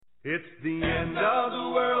It's the end of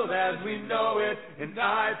the world as we know it, and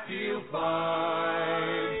I feel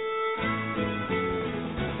fine.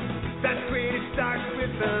 That creative starts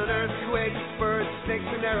with an earthquake, birds, snakes,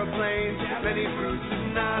 and aeroplanes. Many Bruce is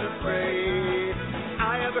not afraid.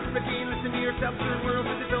 I have a spaghetti, listen to yourself, third world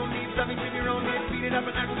with its own needs, something in your own head, beat it up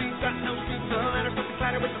and actually got no seats. The ladder, something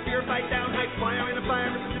clatter with the fear, fight down, heights, fire in a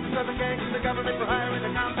fire, Mississippi, Southern gangs, and the government for hire in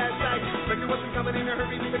the combat site. Like there wasn't coming in a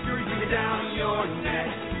hurry, leave the fury, beat it down your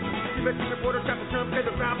neck. Conviction reporter trapped with Trump, get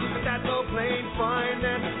the ground, with that low plane, fine,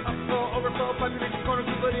 then upflow, overflow, population corner,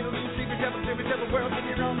 Cuba, Italy, secret devil, world in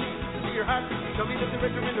your own needs, to your heart. Tell me that the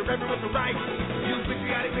rich are in the reverend was the right. Use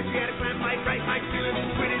patriotic, plan, fight, right, my feeling,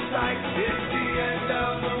 quit inside. It's the end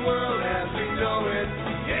of the world as we know it.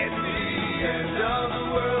 It's the end of the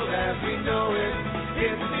world as we know it.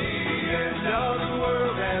 It's the end of the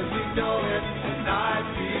world as we know it, and I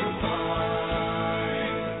feel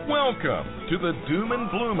fine. Welcome to the Doom and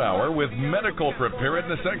Bloom Hour with medical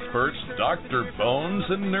preparedness experts Dr. Bones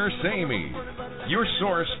and Nurse Amy. Your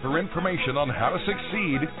source for information on how to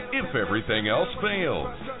succeed if everything else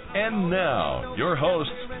fails. And now, your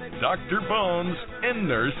hosts, Dr. Bones and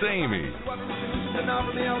Nurse Amy.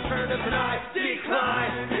 The alternative and I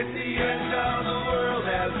decline. It's the end of the world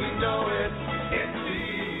as we know it. It's the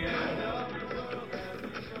end of the world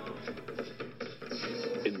as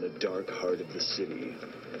we know it. In the dark heart of the city,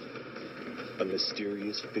 a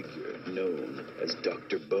mysterious figure known as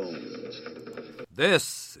Dr. Bones.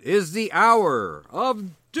 This is the hour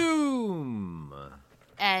of Doom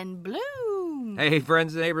and Bloom. Hey,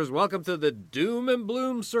 friends and neighbors, welcome to the Doom and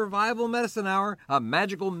Bloom Survival Medicine Hour, a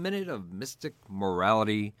magical minute of mystic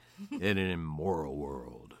morality in an immoral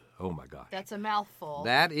world. Oh, my gosh. That's a mouthful.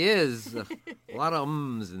 That is. A lot of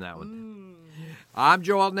ums in that one. I'm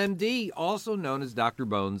Joe Alton, MD, also known as Dr.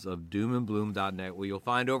 Bones of doomandbloom.net, where you'll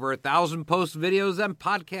find over 1,000 post videos and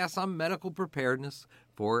podcasts on medical preparedness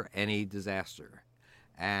for any disaster.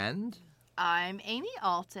 And I'm Amy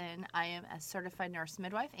Alton. I am a certified nurse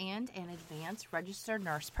midwife and an advanced registered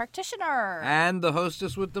nurse practitioner. And the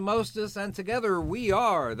hostess with the mostest, and together we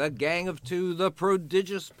are the gang of two, the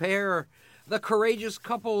prodigious pair, the courageous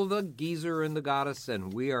couple, the geezer and the goddess,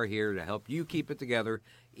 and we are here to help you keep it together,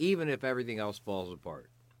 even if everything else falls apart.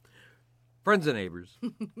 Friends and neighbors,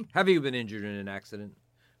 have you been injured in an accident?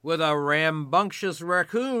 With a rambunctious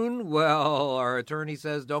raccoon? Well, our attorney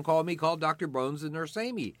says, don't call me, call Dr. Bones and Nurse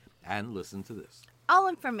Amy. And listen to this. All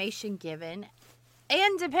information given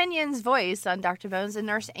and opinions voiced on Dr. Bones and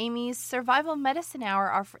Nurse Amy's Survival Medicine Hour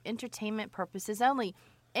are for entertainment purposes only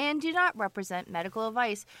and do not represent medical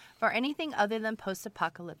advice for anything other than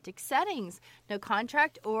post-apocalyptic settings. No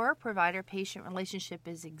contract or provider-patient relationship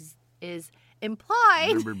is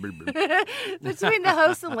implied between the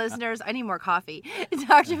hosts and listeners. I need more coffee.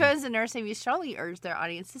 Dr. Bones and Nurse Amy strongly urge their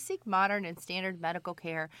audience to seek modern and standard medical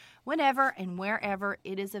care whenever and wherever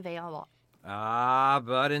it is available.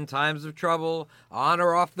 But in times of trouble, on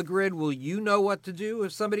or off the grid, will you know what to do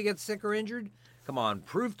if somebody gets sick or injured? Come on,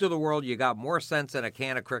 prove to the world you got more sense than a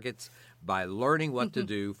can of crickets by learning what to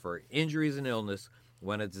do for injuries and illness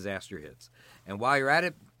when a disaster hits. And while you're at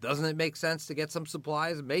it, doesn't it make sense to get some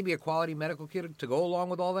supplies, maybe a quality medical kit to go along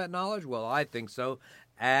with all that knowledge? Well, I think so.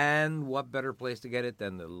 And what better place to get it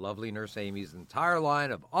than the lovely Nurse Amy's entire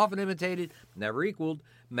line of often imitated, never equaled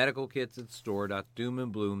medical kits at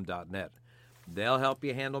store.doomandbloom.net. They'll help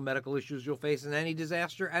you handle medical issues you'll face in any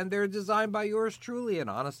disaster, and they're designed by yours truly, an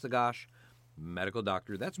honest-to-gosh medical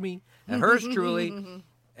doctor. That's me. And hers truly,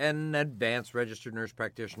 an advanced registered nurse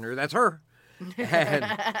practitioner. That's her.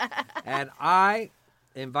 And I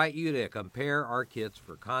invite you to compare our kits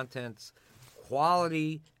for contents,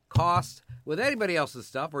 quality, cost with anybody else's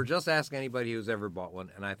stuff, or just ask anybody who's ever bought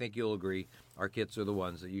one, and I think you'll agree our kits are the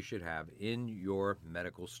ones that you should have in your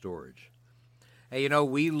medical storage. Hey, you know,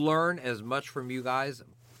 we learn as much from you guys,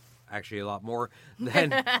 actually a lot more,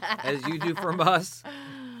 than as you do from us.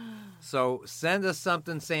 So send us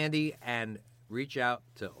something, Sandy, and reach out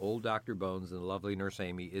to old Dr. Bones and the lovely Nurse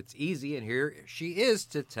Amy. It's easy, and here she is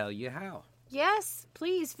to tell you how. Yes,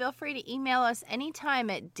 please feel free to email us anytime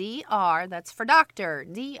at DR, that's for doctor,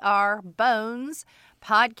 DR Bones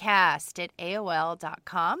Podcast at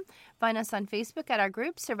AOL.com. Find us on Facebook at our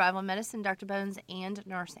group, Survival Medicine, Dr. Bones, and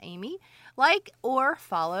Nurse Amy. Like or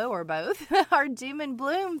follow, or both, our Doom and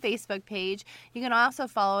Bloom Facebook page. You can also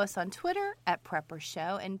follow us on Twitter at Prepper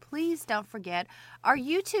Show. And please don't forget our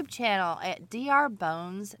YouTube channel at DR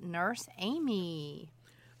Bones Nurse Amy.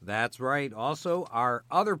 That's right. Also, our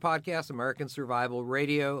other podcast, American Survival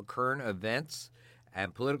Radio, current events,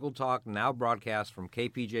 and political talk, now broadcast from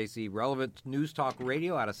KPJC Relevant News Talk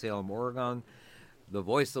Radio out of Salem, Oregon. the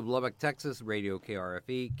voice of Lubbock, Texas, Radio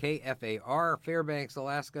KRFE, KFAR, Fairbanks,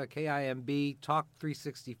 Alaska, KIMB, Talk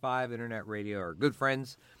 365 Internet Radio, our good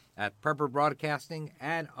friends at Prepper Broadcasting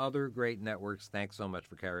and other great networks. Thanks so much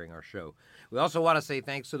for carrying our show. We also want to say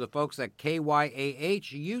thanks to the folks at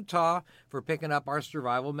KYAH Utah for picking up our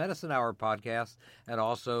Survival Medicine Hour podcast, and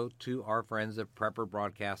also to our friends at Prepper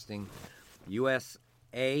Broadcasting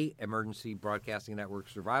USA, Emergency Broadcasting Network,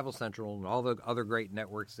 Survival Central, and all the other great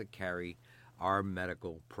networks that carry our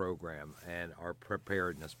medical program and our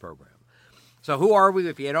preparedness program. So who are we?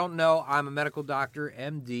 If you don't know, I'm a medical doctor,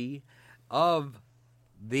 MD, of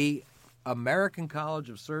the American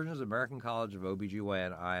College of Surgeons, American College of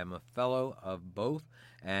OBGYN. I am a fellow of both,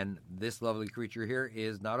 and this lovely creature here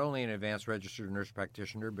is not only an advanced registered nurse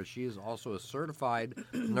practitioner, but she is also a certified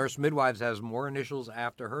nurse midwife, has more initials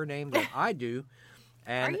after her name than I do.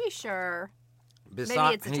 And are you sure? Maybe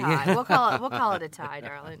besides, it's a tie. We'll call it a tie,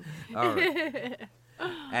 darling. All right.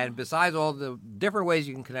 And besides all the different ways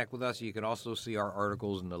you can connect with us, you can also see our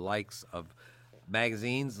articles and the likes of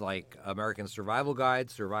magazines like American Survival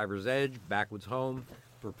Guide, Survivor's Edge, Backwoods Home,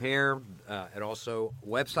 Prepare, and also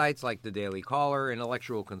websites like The Daily Caller,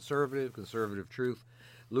 Intellectual Conservative, Conservative Truth,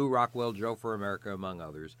 Lou Rockwell, Joe for America, among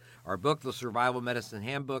others. Our book, The Survival Medicine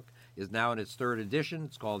Handbook, is now in its 3rd edition.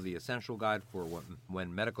 It's called The Essential Guide for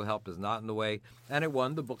When Medical Help is Not in the Way, and it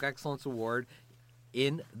won the Book Excellence Award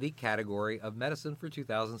in the category of medicine for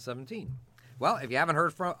 2017. Well, if you haven't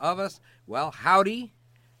heard of us, well, howdy.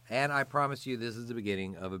 And I promise you, this is the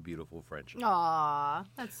beginning of a beautiful friendship. Aw,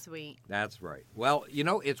 that's sweet. That's right. Well, you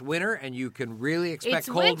know, it's winter, and you can really expect It's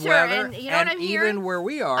cold winter, weather. and you know what I'm even hearing? Where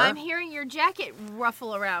we are. I'm hearing your jacket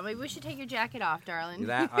ruffle around. Maybe we should take your jacket off, darling.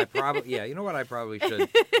 That I probably, yeah, you know what? I probably should.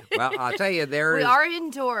 Well, I'll tell you, We are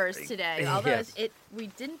indoors today, although Yes. we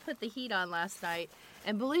didn't put the heat on last night.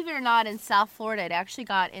 And believe it or not, in South Florida, it actually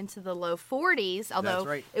got into the low 40s, although That's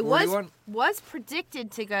right. it 41. was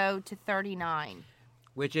predicted to go to 39.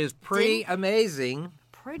 which is pretty amazing.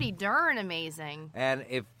 Pretty darn amazing. And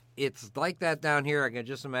if it's like that down here, I can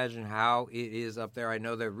just imagine how it is up there. I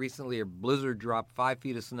know that recently a blizzard dropped 5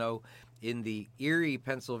 feet of snow in the Erie,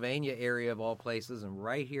 Pennsylvania area of all places, and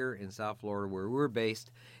right here in South Florida where we're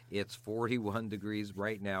based, it's 41 degrees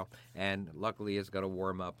right now, and luckily it's going to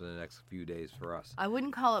warm up in the next few days for us. I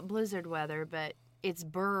wouldn't call it blizzard weather, but it's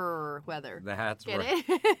brr weather. That's Get right.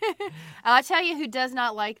 it? I'll tell you who does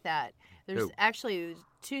not like that. There's Who? actually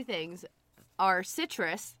 2 things. Our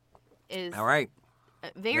citrus is All right.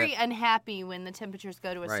 very unhappy when the temperatures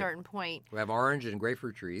go to a Right. certain point. We have orange and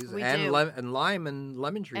grapefruit trees, We and do. and lime and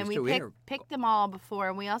lemon trees, And we too. picked them all before,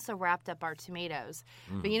 and we also wrapped up our tomatoes.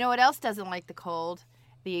 Mm-hmm. But you know what else doesn't like the cold?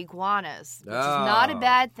 The iguanas, which is not a Oh.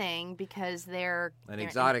 bad thing because they're An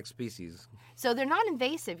exotic species. So they're not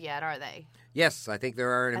invasive yet, are they? Yes, I think there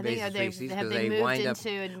are an I think invasive species have because they they moved wind up.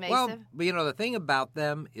 into invasive? Well, but you know the thing about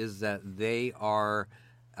them is that they are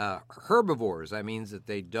herbivores. That means that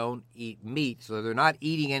they don't eat meat, so they're not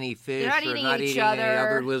eating any fish. They're not or eating not each eating any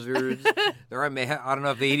other. other lizards. I don't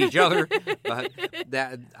know if they eat each other, but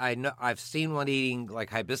that I know I've seen one eating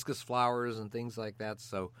like hibiscus flowers and things like that.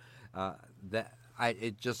 So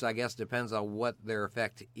it just, I guess, depends on what their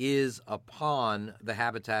effect is upon the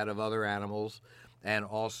habitat of other animals and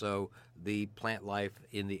also the plant life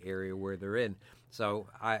in the area where they're in. So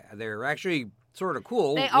they're actually sort of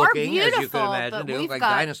cool They are looking, as you beautiful, could imagine. but They look we've like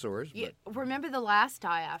got- dinosaurs. Remember the last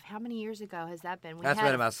die-off? How many years ago has that been? That's had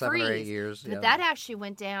been a about 7 or 8 freeze, years. But yeah. that actually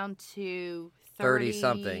went down to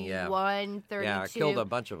 30-something, yeah. 31, 32. Yeah, it killed a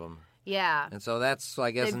bunch of them. Yeah. And so that's,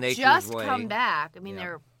 I guess, They've nature's just way. come back. I mean,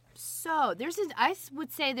 Yeah. I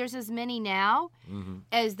would say there's as many now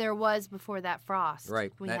as there was before that frost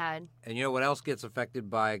Right. we had. And you know what else gets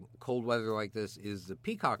affected by cold weather like this is the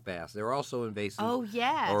peacock bass. They're also invasive. Oh,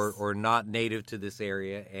 yes. Or not native to this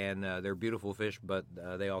area, and they're beautiful fish, but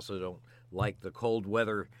they also don't like the cold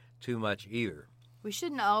weather too much either. We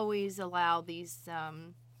shouldn't always allow these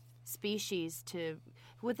species to...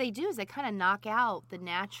 What they do is they kind of knock out the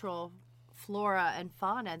natural flora and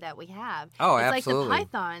fauna that we have. Oh, it's absolutely.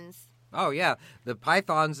 like the pythons. Oh, yeah. The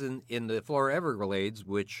pythons in the Florida Everglades,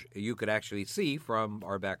 which you could actually see from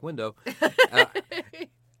our back window,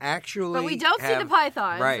 actually But we don't see the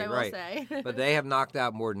pythons, right, I will right. say. But they have knocked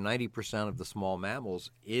out more than 90% of the small mammals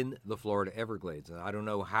in the Florida Everglades. And I don't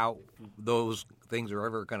know how those things are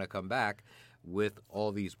ever going to come back with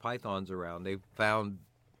all these pythons around. They find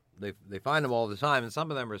them all the time, and some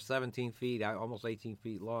of them are 17 feet, almost 18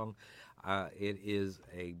 feet long. It is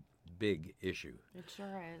a big issue. It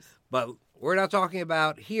sure is. But we're not talking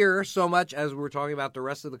about here so much as we're talking about the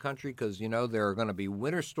rest of the country because, there are going to be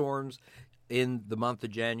winter storms in the month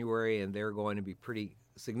of January, and they're going to be pretty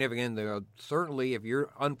significant. Certainly, if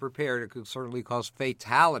you're unprepared, it could certainly cause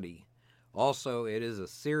fatality. Also, it is a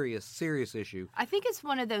serious, serious issue. I think it's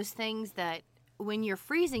one of those things that when you're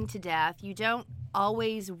freezing to death, you don't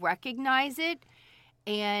always recognize it.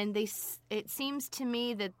 And it seems to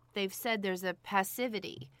me that they've said there's a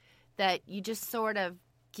passivity, that you just sort of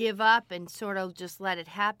give up and sort of just let it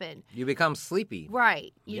happen. You become sleepy.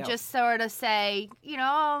 Right. You just sort of say,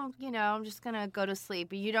 I'm just going to go to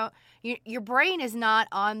sleep. Your brain is not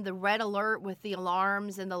on the red alert with the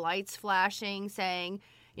alarms and the lights flashing saying,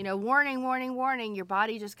 warning, warning, warning. Your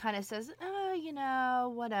body just kind of says,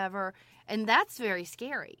 whatever. And that's very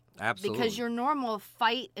scary. Absolutely. Because your normal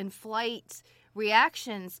fight and flight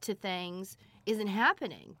reactions to things isn't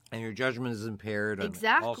happening. And your judgment is impaired.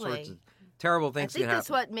 Exactly. All sorts of terrible things can happen. I think that's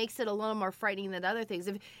what makes it a little more frightening than other things.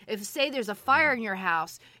 If say there's a fire in your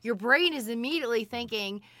house, your brain is immediately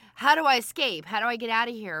thinking, how do I escape? How do I get out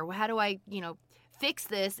of here? How do I, fix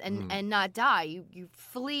this and not die? You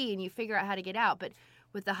flee and you figure out how to get out. But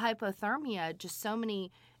with the hypothermia, just so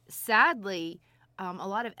many, sadly, a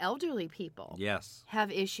lot of elderly people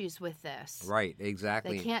have issues with this. Right,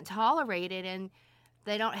 exactly. They can't tolerate it, and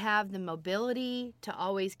they don't have the mobility to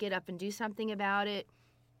always get up and do something about it.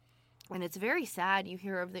 And it's very sad. You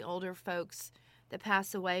hear of the older folks that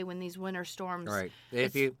pass away when these winter storms. Right.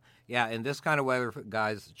 In this kind of weather,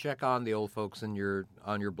 guys, check on the old folks on your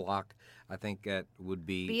block. I think that would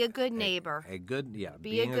be a good neighbor.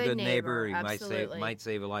 Being a good neighbor, you absolutely. might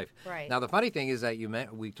save a life. Right. Now the funny thing is that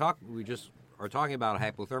we just are talking about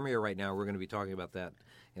hypothermia right now. We're going to be talking about that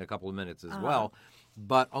in a couple of minutes as well.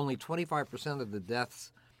 But only 25% of the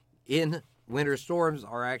deaths in winter storms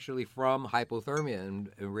are actually from hypothermia.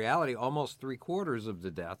 And in reality, almost 3/4 of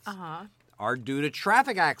the deaths are due to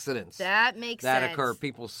traffic accidents. That makes sense. That occur.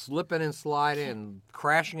 People slipping and sliding and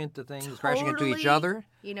crashing into things, crashing into each other.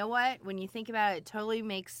 You know what? When you think about it, it totally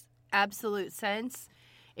makes absolute sense.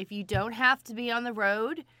 If you don't have to be on the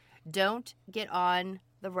road, don't get on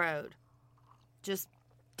the road. Just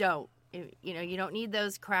don't. You don't need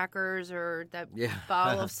those crackers or that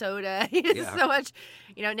bottle of soda. So much.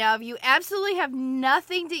 Now if you absolutely have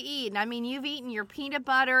nothing to eat, and I mean you've eaten your peanut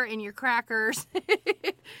butter and your crackers,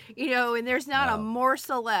 and there's not a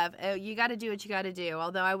morsel left, you got to do what you got to do.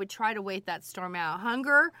 Although I would try to wait that storm out.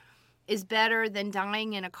 Hunger is better than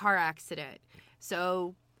dying in a car accident.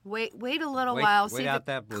 So wait a little while, see if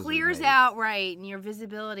it clears out right and your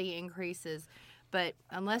visibility increases. But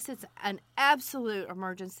unless it's an absolute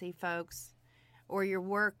emergency, folks, or your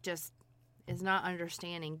work just is not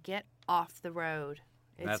understanding, get off the road.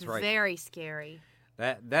 It's very scary.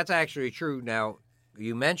 That's actually true. Now,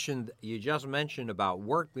 you just mentioned about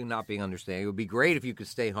work not being understanding. It would be great if you could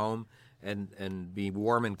stay home and be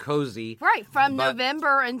warm and cozy. Right, from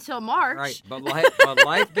November until March. Right, but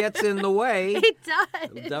life gets in the way. It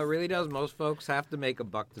does. It really does. Most folks have to make a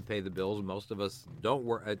buck to pay the bills. Most of us don't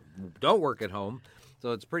work at home.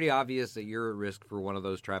 So it's pretty obvious that you're at risk for one of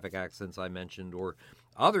those traffic accidents I mentioned or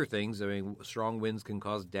other things. I mean, strong winds can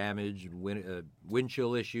cause damage, wind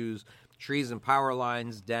chill issues, trees and power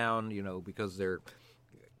lines down, because they're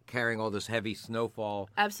carrying all this heavy snowfall.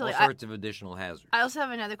 Absolutely. All sorts of additional hazards. I also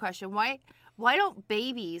have another question. Why don't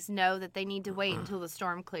babies know that they need to wait until the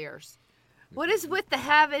storm clears? What is with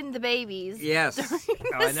having the babies? Yes,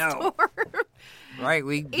 I know. Storm? Right,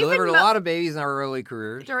 we delivered a lot of babies in our early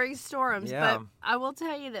careers. During storms, yeah. But I will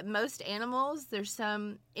tell you that most animals, there's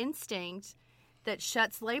some instinct that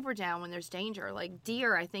shuts labor down when there's danger. Like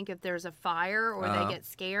deer, I think if there's a fire or they get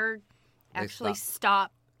scared, actually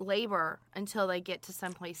stop labor until they get to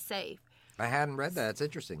someplace safe. I hadn't read that. It's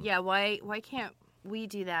interesting. Yeah, why can't we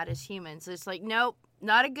do that as humans? It's like, nope,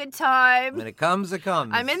 not a good time. When it comes, it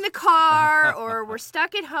comes. I'm in the car or we're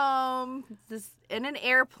stuck at home in an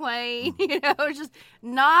airplane. It's just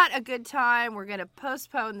not a good time. We're going to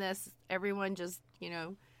postpone this. Everyone just,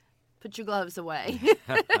 put your gloves away.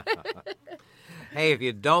 Hey, if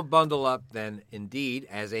you don't bundle up, then indeed,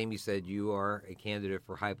 as Amy said, you are a candidate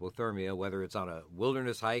for hypothermia, whether it's on a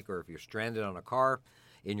wilderness hike or if you're stranded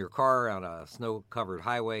in your car on a snow-covered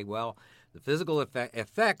highway. Well, the physical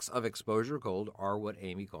effects of exposure to cold are what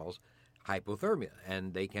Amy calls hypothermia,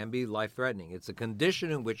 and they can be life-threatening. It's a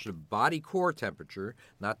condition in which the body core temperature,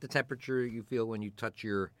 not the temperature you feel when you touch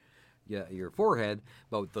your forehead,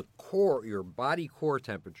 but your body core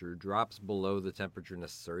temperature drops below the temperature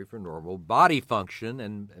necessary for normal body function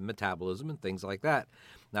and metabolism and things like that.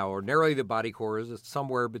 Now, ordinarily, the body core is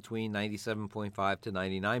somewhere between 97.5 to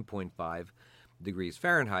 99.5 degrees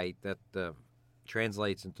Fahrenheit. That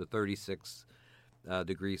translates into 36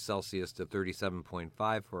 degrees Celsius to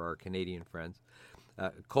 37.5 for our Canadian friends.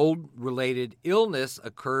 Cold-related illness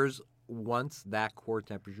occurs once that core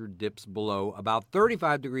temperature dips below about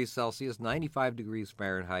 35 degrees Celsius, 95 degrees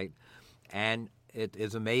Fahrenheit, and it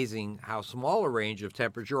is amazing how small a range of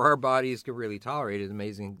temperature our bodies can really tolerate. It's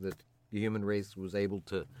amazing that the human race was able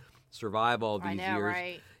to survive all these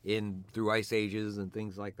years through ice ages and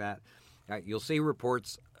things like that. You'll see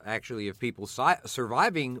reports actually of people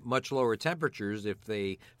surviving much lower temperatures if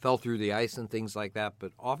they fell through the ice and things like that,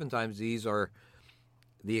 but oftentimes these are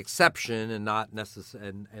the exception and not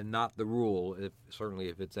and not the rule, certainly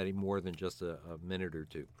if it's any more than just a minute or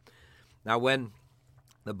two. Now, when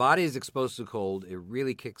the body is exposed to cold, it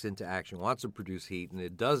really kicks into action, wants to produce heat, and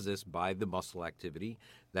it does this by the muscle activity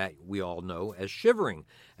that we all know as shivering.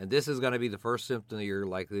 And this is going to be the first symptom that you're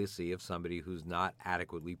likely to see of somebody who's not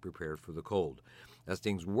adequately prepared for the cold. As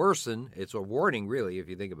things worsen, it's a warning, really, if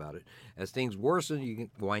you think about it. As things worsen, you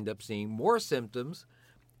can wind up seeing more symptoms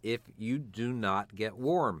if you do not get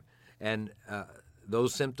warm. And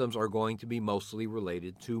those symptoms are going to be mostly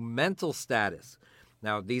related to mental status.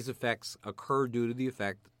 Now, these effects occur due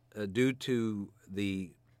to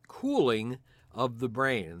the cooling of the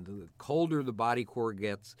brain. The colder the body core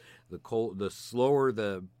gets, the slower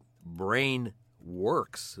the brain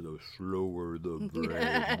works. The slower the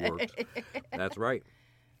brain works. That's right.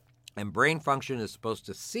 And brain function is supposed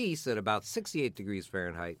to cease at about 68 degrees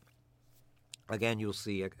Fahrenheit. Again, you'll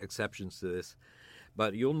see exceptions to this.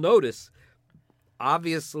 But you'll notice,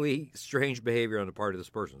 obviously, strange behavior on the part of this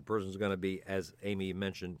person. The person's going to be, as Amy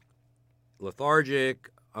mentioned, lethargic,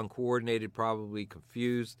 uncoordinated, probably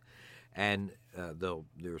confused, and they'll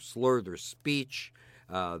slur their speech.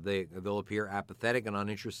 They'll appear apathetic and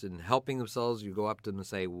uninterested in helping themselves. You go up to them and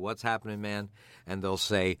say, "What's happening, man?" And they'll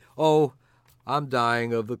say, "Oh, I'm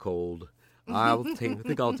dying of the cold. I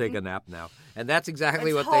think I'll take a nap now." And that's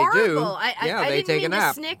exactly what they do. I they didn't take mean a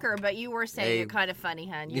nap. To snicker, but you were saying you're kind of funny,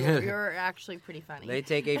 hon. You're actually pretty funny. They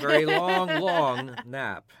take a very long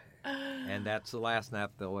nap, and that's the last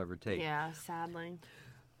nap they'll ever take. Yeah, sadly.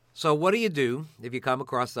 So what do you do if you come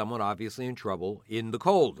across someone obviously in trouble in the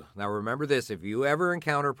cold? Now remember this, if you ever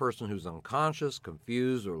encounter a person who's unconscious,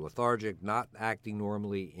 confused, or lethargic, not acting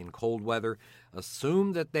normally in cold weather,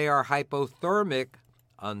 assume that they are hypothermic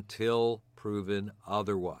until proven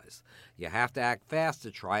otherwise. You have to act fast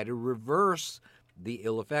to try to reverse the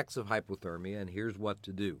ill effects of hypothermia, and here's what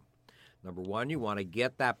to do. Number one, you want to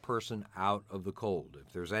get that person out of the cold.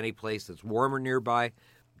 If there's any place that's warmer nearby,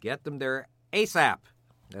 get them there ASAP.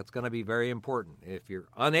 That's going to be very important. If you're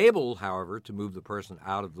unable, however, to move the person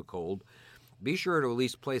out of the cold, be sure to at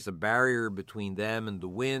least place a barrier between them and the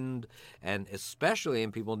wind, and especially,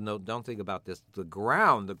 and people don't think about this, the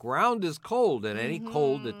ground. The ground is cold, and any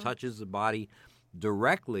cold that touches the body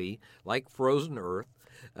directly, like frozen earth,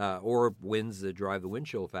 or winds that drive the wind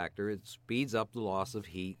chill factor, it speeds up the loss of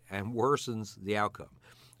heat and worsens the outcome.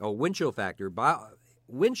 Wind chill factor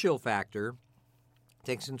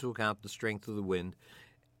takes into account the strength of the wind,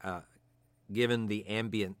 given the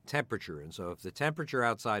ambient temperature. And so if the temperature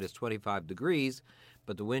outside is 25 degrees,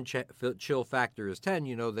 but the wind chill factor is 10,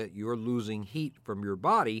 you know that you're losing heat from your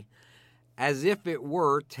body as if it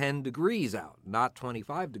were 10 degrees out, not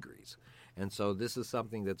 25 degrees. And so this is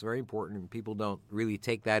something that's very important, and people don't really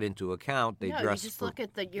take that into account. They you just look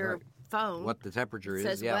at your phone. What the temperature is. It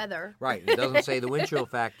says weather. Right. It doesn't say the wind chill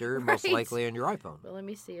factor, most likely on your iPhone. Well, let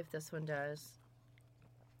me see if this one does.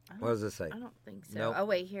 What does it say? I don't think so. Nope. Oh,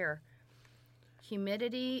 wait, here.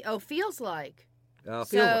 Humidity. Oh, feels like.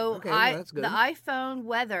 Okay, well, that's good. The iPhone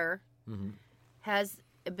weather has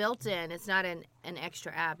a built-in. It's not an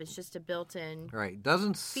extra app. It's just a built-in right.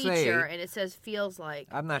 Doesn't feature, and it says feels like.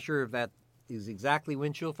 I'm not sure if that is exactly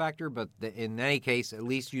wind chill factor, but in any case, at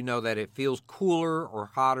least you know that it feels cooler or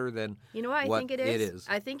hotter than you know what I think it is.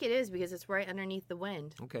 I think it is because it's right underneath the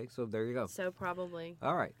wind. Okay, so there you go. So probably.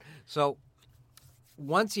 All right. So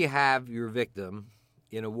once you have your victim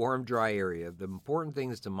in a warm, dry area, the important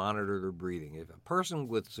thing is to monitor their breathing. If a person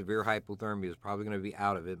with severe hypothermia is probably going to be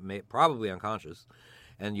out of it, probably unconscious,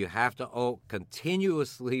 and you have to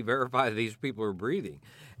continuously verify these people are breathing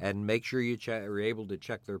and make sure you are able to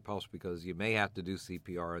check their pulse, because you may have to do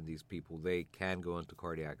CPR on these people. They can go into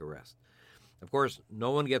cardiac arrest. Of course, no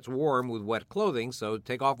one gets warm with wet clothing, so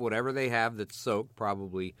take off whatever they have that's soaked,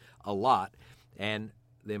 probably a lot, and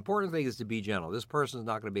the important thing is to be gentle. This person is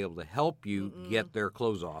not going to be able to help you get their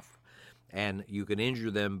clothes off, and you can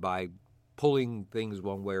injure them by pulling things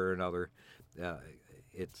one way or another.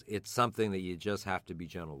 It's something that you just have to be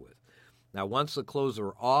gentle with. Now, once the clothes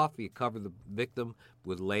are off, you cover the victim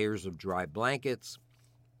with layers of dry blankets,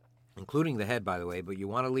 including the head, by the way, but you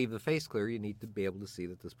want to leave the face clear. You need to be able to see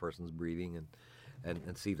that this person's breathing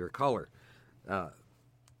and see their color.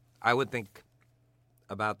 I would think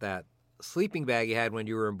about that sleeping bag you had when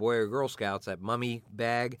you were in Boy or Girl Scouts, that mummy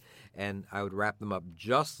bag, and I would wrap them up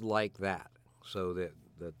just like that, so that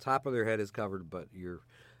the top of their head is covered, but you're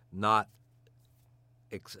not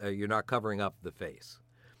covering up the face.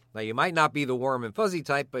 Now, you might not be the warm and fuzzy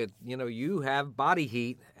type, but, you have body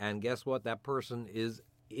heat, and guess what? That person is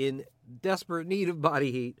in desperate need of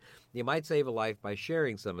body heat. You might save a life by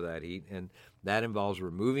sharing some of that heat, and that involves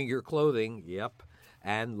removing your clothing,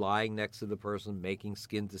 and lying next to the person, making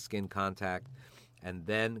skin-to-skin contact, and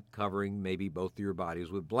then covering maybe both of your bodies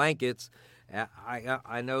with blankets.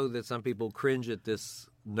 I know that some people cringe at this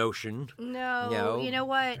notion. No, you know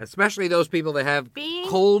what? Especially those people that have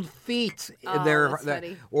cold feet,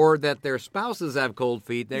 or that their spouses have cold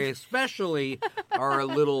feet. They especially are a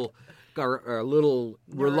little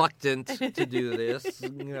reluctant to do this,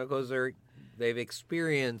 because they've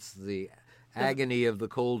experienced the agony of the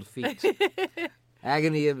cold feet.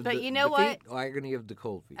 Agony of but the, you know the what? feet? Oh, agony of the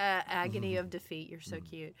cold feet. Agony of defeat. You're so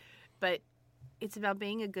cute. But it's about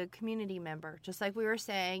being a good community member. Just like we were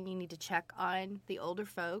saying, you need to check on the older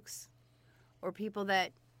folks or people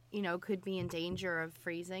that, could be in danger of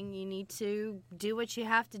freezing. You need to do what you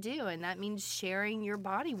have to do, and that means sharing your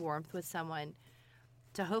body warmth with someone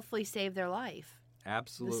to hopefully save their life.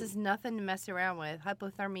 Absolutely. This is nothing to mess around with.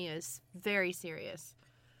 Hypothermia is very serious.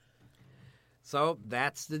 So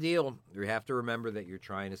that's the deal. You have to remember that you're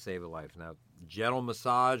trying to save a life. Now, gentle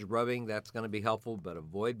massage, rubbing, that's going to be helpful, but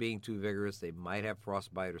avoid being too vigorous. They might have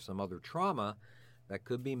frostbite or some other trauma that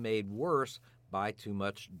could be made worse by too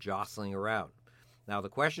much jostling around. Now, the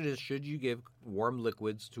question is, should you give warm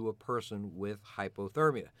liquids to a person with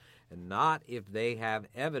hypothermia? And not if they have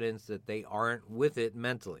evidence that they aren't with it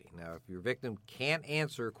mentally. Now, if your victim can't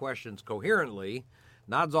answer questions coherently,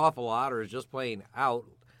 nods off a lot, or is just playing out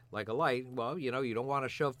like a light, well, you don't want to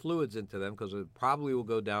shove fluids into them, because it probably will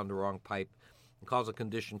go down the wrong pipe and cause a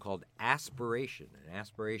condition called aspiration. And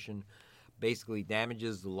aspiration basically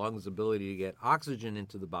damages the lungs' ability to get oxygen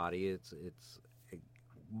into the body. It's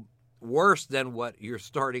worse than what you're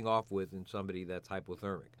starting off with in somebody that's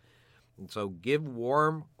hypothermic. And so give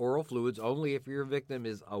warm oral fluids only if your victim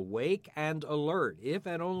is awake and alert, if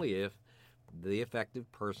and only if the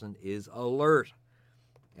affected person is alert.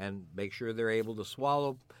 And make sure they're able to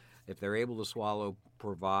swallow. If they're able to swallow,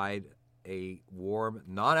 provide a warm,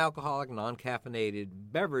 non-alcoholic, non-caffeinated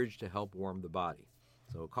beverage to help warm the body.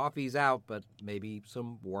 So coffee's out, but maybe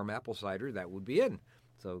some warm apple cider, that would be in.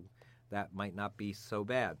 So that might not be so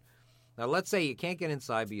bad. Now, let's say you can't get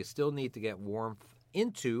inside, but you still need to get warmth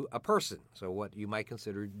into a person. So what you might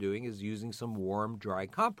consider doing is using some warm, dry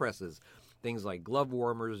compresses. Things like glove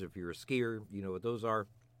warmers, if you're a skier, you know what those are,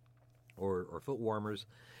 or foot warmers.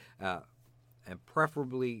 And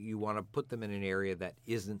preferably you want to put them in an area that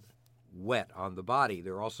isn't wet on the body.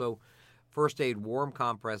 There are also first aid warm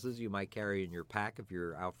compresses you might carry in your pack if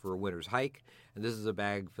you're out for a winter's hike. And this is a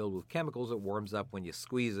bag filled with chemicals that warms up when you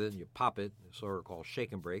squeeze it and you pop it, sort of called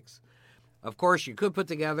shake and breaks. Of course, you could put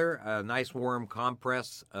together a nice warm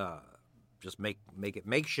compress, just make it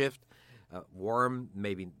makeshift, warm,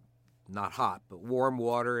 maybe not hot, but warm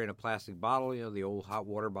water in a plastic bottle, the old hot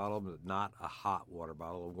water bottle, but not a hot water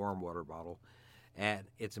bottle, a warm water bottle. And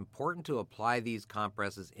it's important to apply these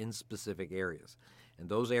compresses in specific areas. And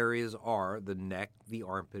those areas are the neck, the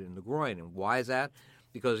armpit, and the groin. And why is that?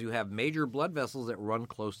 Because you have major blood vessels that run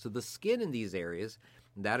close to the skin in these areas,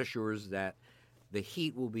 and that assures that the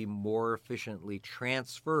heat will be more efficiently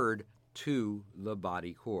transferred to the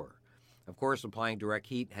body core. Of course, applying direct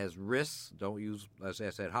heat has risks. Don't use, as I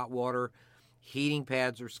said, hot water. Heating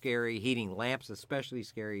pads are scary. Heating lamps especially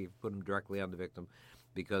scary. You put them directly on the victim,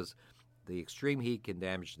 because the extreme heat can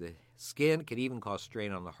damage the skin, can even cause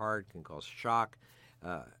strain on the heart, can cause shock.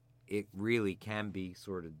 It really can be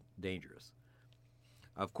sort of dangerous.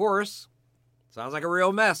 Of course, sounds like a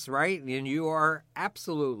real mess, right? And you are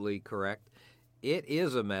absolutely correct. It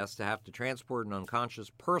is a mess to have to transport an unconscious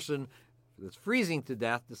person that's freezing to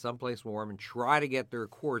death to someplace warm and try to get their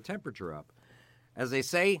core temperature up. As they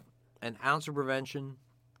say, an ounce of prevention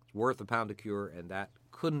is worth a pound of cure, and that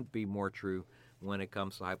couldn't be more true when it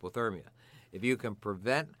comes to hypothermia. If you can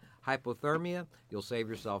prevent hypothermia, you'll save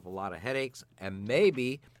yourself a lot of headaches and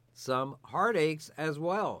maybe some heartaches as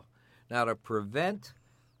well. Now, to prevent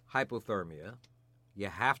hypothermia, you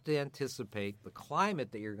have to anticipate the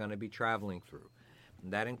climate that you're going to be traveling through.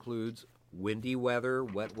 And that includes windy weather,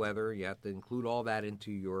 wet weather. You have to include all that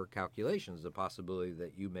into your calculations, the possibility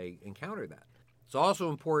that you may encounter that. It's also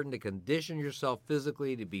important to condition yourself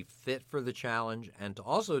physically to be fit for the challenge, and to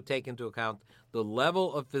also take into account the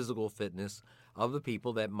level of physical fitness of the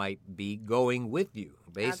people that might be going with you.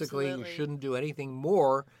 Basically, Absolutely. You shouldn't do anything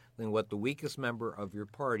more than what the weakest member of your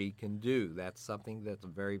party can do. That's something that's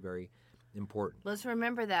very, very important. Let's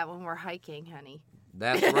remember that when we're hiking, honey.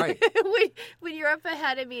 That's right. when you're up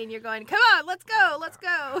ahead of me and you're going, come on, let's go, let's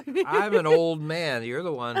go. I'm an old man. You're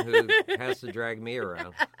the one who has to drag me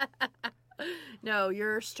around. No,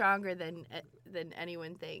 you're stronger than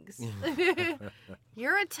anyone thinks.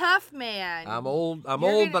 You're a tough man. I'm old,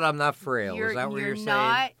 but I'm not frail. Is that what you're saying?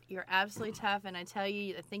 Not. You're absolutely tough, and I tell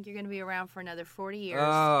you, I think you're going to be around for another 40 years.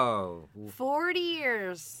 Oh. 40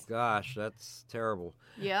 years. Gosh, that's terrible.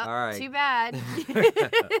 Yep. All right. Too bad.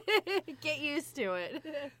 Get used to it.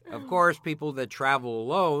 Of course, people that travel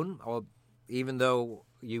alone, even though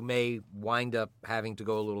you may wind up having to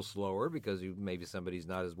go a little slower because maybe somebody's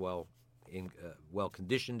not as well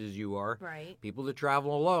conditioned as you are. Right. People that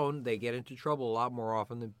travel alone, they get into trouble a lot more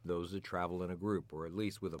often than those that travel in a group or at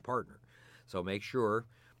least with a partner. So make sure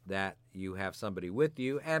that you have somebody with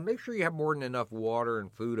you, and make sure you have more than enough water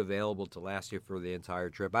and food available to last you for the entire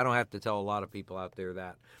trip. I don't have to tell a lot of people out there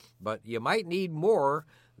that, but you might need more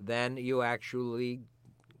than you actually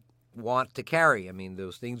want to carry. I mean,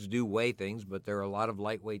 those things do weigh things, but there are a lot of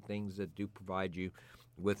lightweight things that do provide you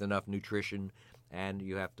with enough nutrition, and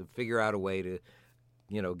you have to figure out a way to,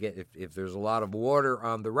 get, if there's a lot of water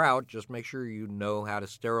on the route, just make sure you know how to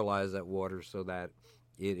sterilize that water so that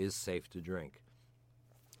it is safe to drink.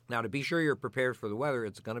 Now, to be sure you're prepared for the weather,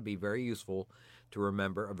 it's going to be very useful to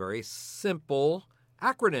remember a very simple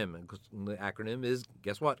acronym. The acronym is,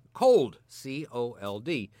 guess what? COLD,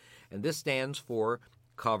 C-O-L-D. And this stands for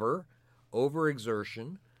cover,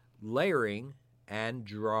 overexertion, layering, and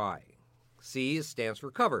dry. C stands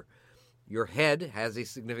for cover. Your head has a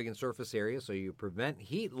significant surface area, so you prevent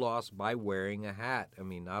heat loss by wearing a hat. I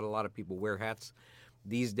mean, not a lot of people wear hats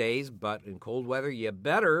these days, but in cold weather, you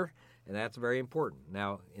better, and that's very important.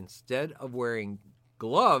 Now, instead of wearing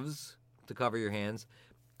gloves to cover your hands,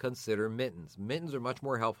 consider mittens. Mittens are much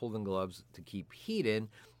more helpful than gloves to keep heat in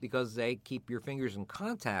because they keep your fingers in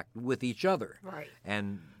contact with each other. Right.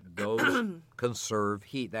 And those conserve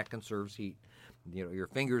heat. That conserves heat. Your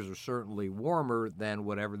fingers are certainly warmer than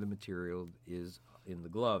whatever the material is in the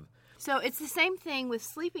glove. So it's the same thing with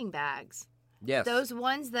sleeping bags. Yes. Those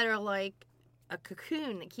ones that are like a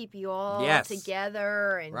cocoon that keep you all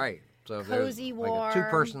together and right. So cozy, warm. Like a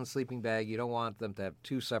two-person sleeping bag, you don't want them to have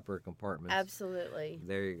two separate compartments. Absolutely.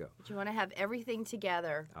 There you go. But you want to have everything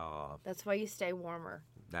together. That's why you stay warmer.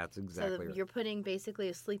 That's exactly right. You're putting basically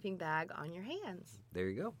a sleeping bag on your hands. There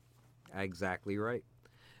you go. Exactly right.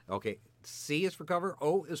 Okay, C is for cover.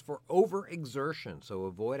 O is for overexertion. So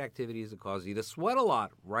avoid activities that cause you to sweat a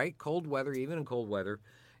lot, right? Cold weather, even in cold weather,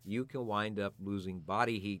 you can wind up losing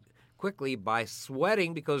body heat quickly by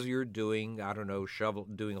sweating because you're doing,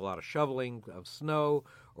 doing a lot of shoveling of snow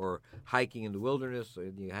or hiking in the wilderness.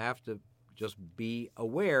 And you have to just be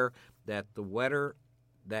aware that the wetter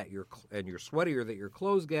that your sweatier that your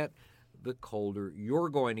clothes get, the colder you're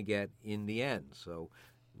going to get in the end. So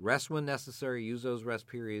rest when necessary. Use those rest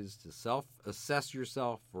periods to self-assess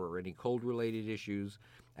yourself for any cold-related issues.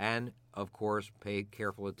 And, of course, pay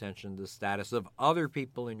careful attention to the status of other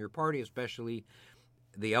people in your party, especially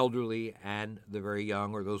the elderly and the very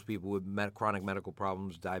young, or those people with chronic medical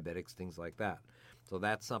problems, diabetics, things like that. So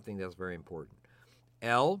that's something that's very important.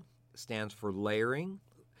 L stands for layering,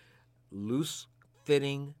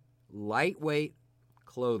 loose-fitting, lightweight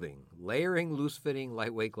clothing. Layering, loose-fitting,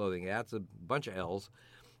 lightweight clothing. That's a bunch of L's.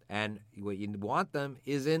 And what you want them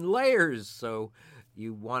is in layers. So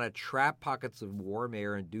you want to trap pockets of warm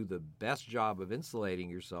air and do the best job of insulating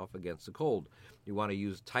yourself against the cold. You want to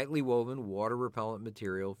use tightly woven, water-repellent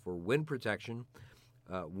material for wind protection.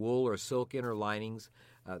 Wool or silk inner linings,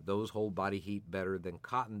 those hold body heat better than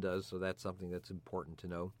cotton does, so that's something that's important to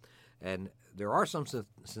know. And there are some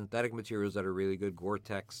synthetic materials that are really good.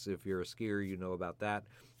 Gore-Tex, if you're a skier, you know about that.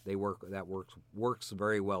 Works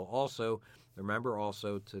very well also. Remember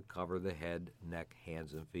also to cover the head, neck,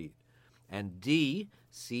 hands, and feet. And D,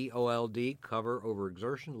 C-O-L-D, cover,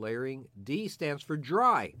 overexertion, layering. D stands for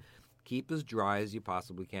dry. Keep as dry as you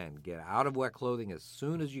possibly can. Get out of wet clothing as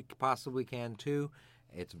soon as you possibly can, too.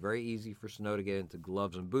 It's very easy for snow to get into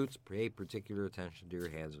gloves and boots. Pay particular attention to your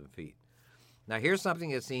hands and feet. Now, here's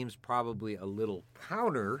something that seems probably a little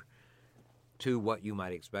counter to what you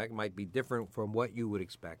might expect. It might be different from what you would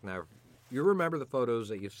expect. Now, you remember the photos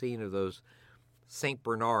that you've seen of those St.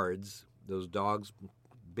 Bernards, those dogs,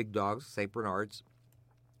 big dogs, St. Bernards,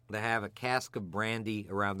 that have a cask of brandy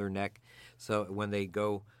around their neck. So when they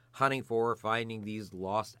go hunting for or finding these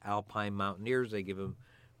lost alpine mountaineers, they give them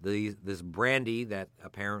this brandy that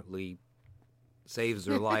apparently saves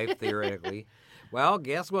their life, theoretically. Well,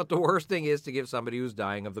 guess what the worst thing is to give somebody who's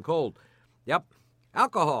dying of the cold? Yep,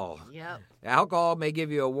 Alcohol. Yep. Alcohol may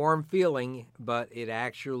give you a warm feeling, but it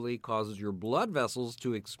actually causes your blood vessels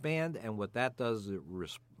to expand, and what that does, it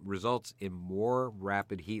results in more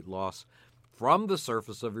rapid heat loss from the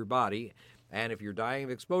surface of your body. And if you're dying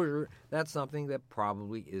of exposure, that's something that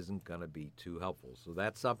probably isn't going to be too helpful. So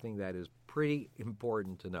that's something that is pretty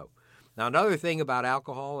important to know. Now, another thing about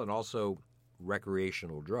alcohol and also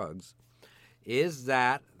recreational drugs is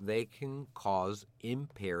that they can cause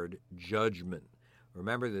impaired judgment.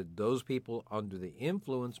 Remember that those people under the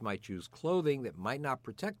influence might choose clothing that might not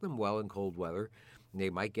protect them well in cold weather. They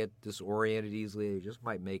might get disoriented easily. They just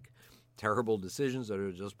might make terrible decisions that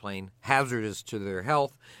are just plain hazardous to their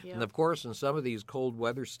health. Yep. And, of course, in some of these cold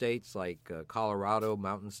weather states like Colorado,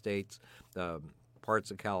 mountain states,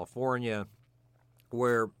 parts of California,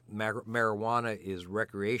 where marijuana is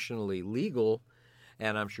recreationally legal,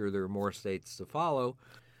 and I'm sure there are more states to follow,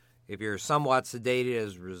 if you're somewhat sedated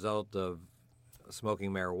as a result of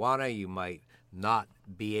smoking marijuana, you might not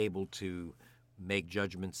be able to make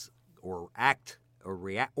judgments or act or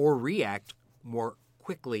react more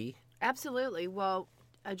quickly. Absolutely. Well,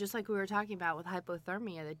 just like we were talking about with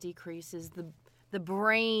hypothermia that decreases the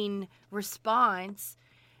brain response,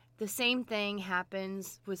 the same thing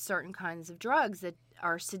happens with certain kinds of drugs that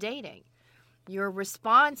are sedating. Your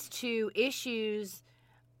response to issues,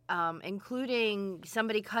 including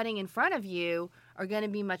somebody cutting in front of you, are going to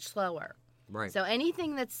be much slower. Right. So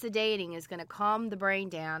anything that's sedating is going to calm the brain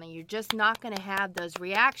down, and you're just not going to have those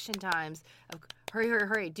reaction times of hurry, hurry,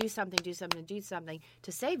 hurry, do something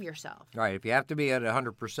to save yourself. Right. If you have to be at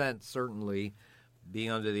 100%, certainly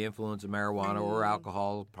being under the influence of marijuana or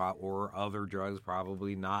alcohol or other drugs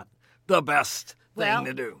probably not the best thing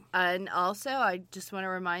to do. And also, I just want to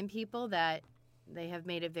remind people that they have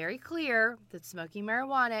made it very clear that smoking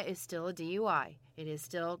marijuana is still a DUI. It is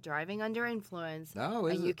still driving under influence. Oh,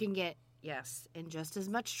 is and it? You can get, in just as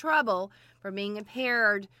much trouble for being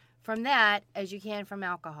impaired from that as you can from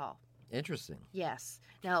alcohol. Interesting. Yes.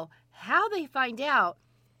 Now, how they find out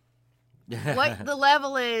what the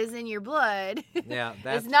level is in your blood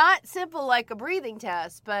is not simple like a breathing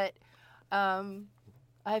test, but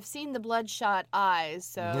I've seen the bloodshot eyes,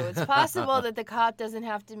 so it's possible that the cop doesn't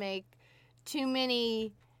have to make too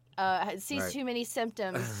many, sees too many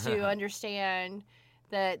symptoms to understand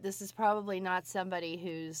that this is probably not somebody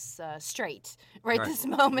who's straight this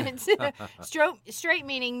moment. Straight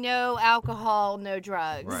meaning no alcohol, no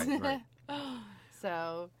drugs. Right.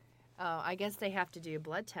 So I guess they have to do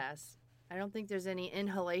blood tests. I don't think there's any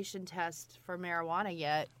inhalation test for marijuana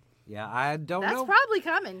yet. Yeah, I don't know. That's probably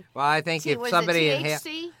coming. Well, I think if somebody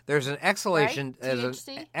there's an exhalation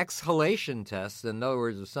THC? Exhalation test. In other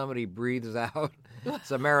words, if somebody breathes out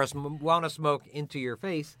some marijuana smoke into your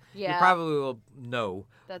face, you probably will know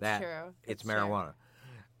that it's marijuana.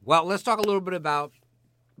 Well, let's talk a little bit about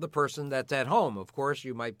the person that's at home. Of course,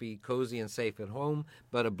 you might be cozy and safe at home,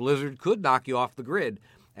 but a blizzard could knock you off the grid,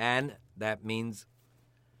 and that means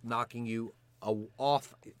knocking you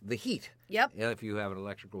off the heat. Yep. If you have an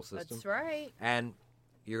electrical system. That's right. And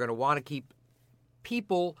you're going to want to keep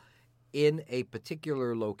people in a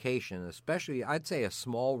particular location, especially, I'd say, a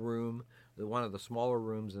small room, one of the smaller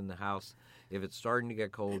rooms in the house. If it's starting to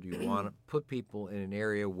get cold, you want to put people in an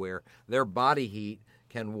area where their body heat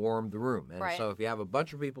can warm the room. And so if you have a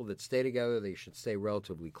bunch of people that stay together, they should stay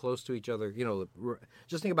relatively close to each other. You know,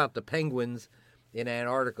 just think about the penguins in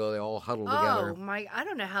Antarctica. They all huddle together. Oh, I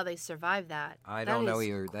don't know how they survive that. I don't know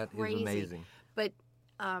either. That is amazing. But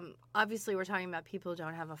obviously we're talking about people who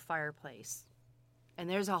don't have a fireplace. And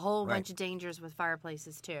there's a whole bunch of dangers with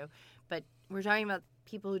fireplaces too. But we're talking about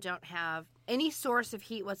people who don't have any source of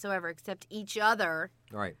heat whatsoever except each other.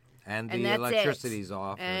 Right. And the electricity's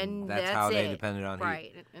off, and that's how they depended on heat.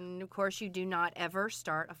 Right. And, of course, you do not ever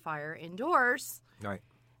start a fire indoors. Right.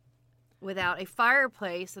 Without a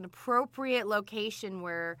fireplace, an appropriate location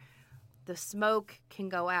where the smoke can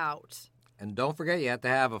go out. And don't forget, you have to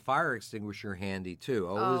have a fire extinguisher handy, too.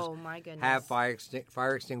 Always my goodness. have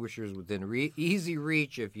fire extinguishers within easy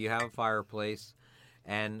reach if you have a fireplace.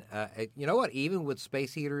 And you know what? Even with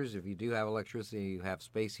space heaters, if you do have electricity, you have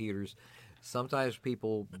space heaters, sometimes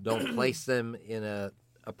people don't place them in an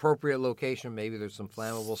appropriate location. Maybe there's some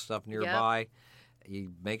flammable stuff nearby. Yep.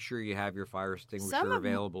 You make sure you have your fire extinguisher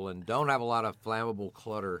available and don't have a lot of flammable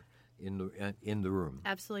clutter in the room.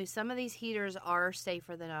 Absolutely. Some of these heaters are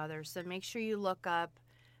safer than others, so make sure you look up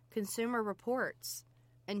consumer reports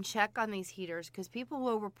and check on these heaters because people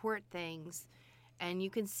will report things and you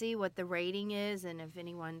can see what the rating is and if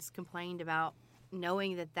anyone's complained about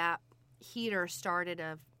knowing that heater started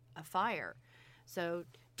a fire. So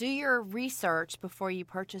do your research before you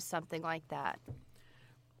purchase something like that.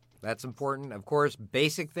 That's important. Of course,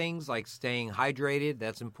 basic things like staying hydrated,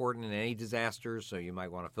 that's important in any disaster. So you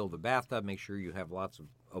might want to fill the bathtub, make sure you have lots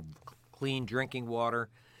of clean drinking water.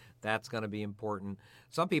 That's going to be important.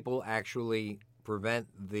 Some people actually prevent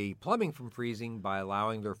the plumbing from freezing by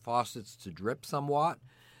allowing their faucets to drip somewhat.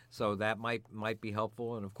 So that might be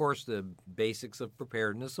helpful. And, of course, the basics of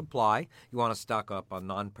preparedness apply. You want to stock up on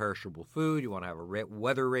non-perishable food. You want to have a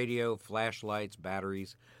weather radio, flashlights,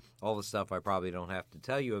 batteries, all the stuff I probably don't have to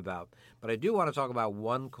tell you about. But I do want to talk about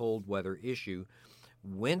one cold weather issue.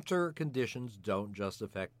 Winter conditions don't just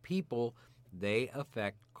affect people. They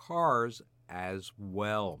affect cars as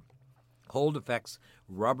well. Cold affects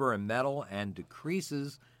rubber and metal and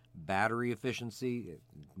decreases battery efficiency. It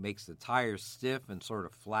makes the tires stiff and sort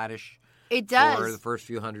of flattish. It does. For the first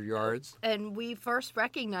few hundred yards. And we first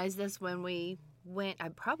recognized this when we went,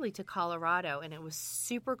 probably to Colorado, and it was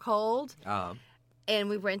super cold. And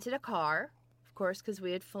we rented a car, of course, because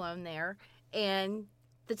we had flown there. And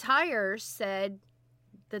the tires said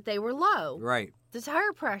that they were low. Right. The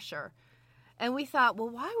tire pressure. And we thought, well,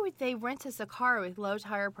 why would they rent us a car with low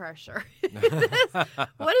tire pressure? What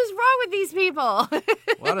is wrong with these people?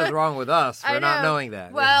 What is wrong with us for not knowing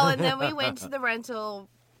that? Well, and then we went to the rental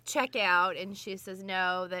checkout, and she says,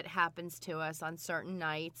 no, that happens to us on certain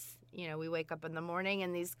nights. You know, we wake up in the morning,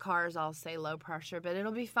 and these cars all say low pressure, but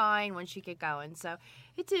it'll be fine once you get going. So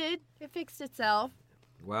it did. It fixed itself.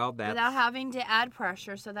 Well, that's... without having to add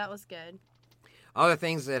pressure, so that was good. Other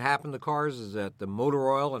things that happen to cars is that the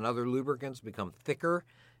motor oil and other lubricants become thicker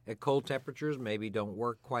at cold temperatures, maybe don't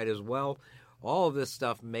work quite as well. All of this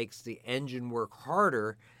stuff makes the engine work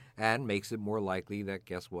harder and makes it more likely that,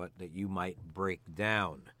 guess what, that you might break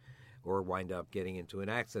down or wind up getting into an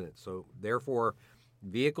accident. So, therefore,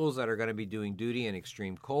 vehicles that are going to be doing duty in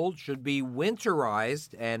extreme cold should be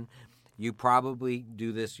winterized, and you probably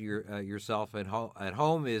do this yourself at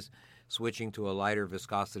home, is switching to a lighter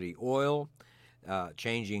viscosity oil,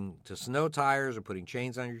 changing to snow tires or putting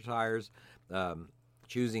chains on your tires,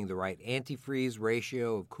 choosing the right antifreeze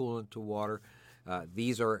ratio of coolant to water.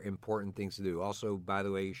 These are important things to do. Also, by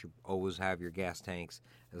the way, you should always have your gas tanks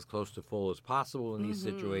as close to full as possible in these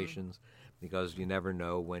situations, because you never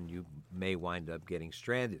know when you may wind up getting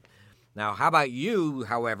stranded. Now, how about you,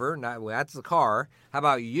 however? That's the car. How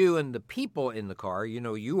about you and the people in the car? You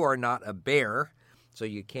know, you are not a bear, so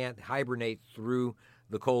you can't hibernate through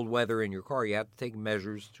the cold weather in your car. You have to take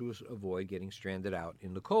measures to avoid getting stranded out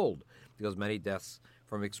in the cold, because many deaths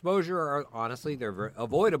from exposure are, honestly, they're very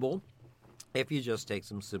avoidable if you just take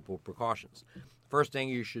some simple precautions. First thing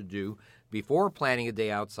you should do before planning a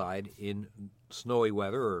day outside in snowy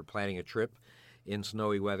weather or planning a trip in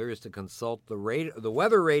snowy weather is to consult the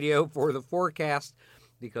weather radio for the forecast,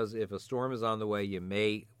 because if a storm is on the way, you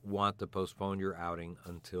may want to postpone your outing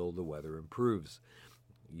until the weather improves.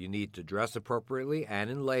 You need to dress appropriately and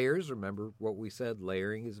in layers. Remember what we said,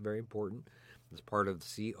 layering is very important. It's part of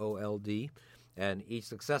the COLD. And each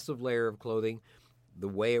successive layer of clothing, the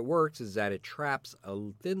way it works is that it traps a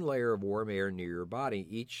thin layer of warm air near your body,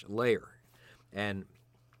 each layer. And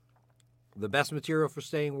the best material for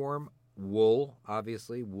staying warm, wool,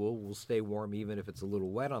 obviously. Wool will stay warm even if it's a little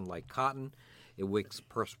wet, unlike cotton. It wicks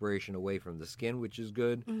perspiration away from the skin, which is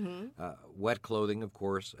good. Wet clothing, of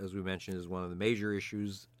course, as we mentioned, is one of the major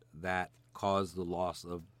issues that cause the loss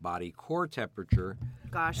of body core temperature.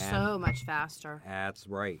 Gosh, so much faster. That's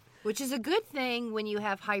right. Which is a good thing when you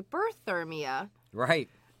have hypothermia. Right.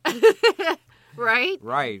 Right?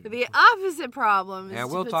 Right. The opposite problem is and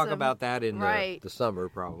we'll talk about that in the summer,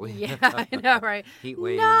 probably. Yeah, I know, right? Heat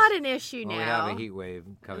wave. Not an issue now. We have a heat wave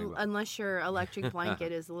coming up. Unless your electric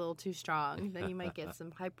blanket is a little too strong. Then you might get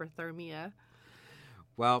some hypothermia.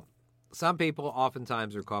 Well, some people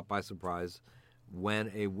oftentimes are caught by surprise when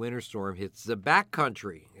a winter storm hits the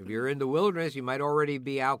backcountry. If you're in the wilderness, you might already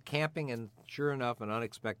be out camping, and sure enough, an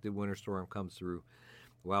unexpected winter storm comes through.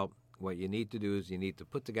 Well, what you need to do is you need to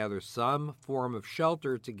put together some form of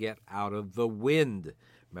shelter to get out of the wind.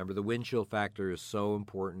 Remember, the wind chill factor is so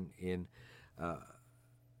important in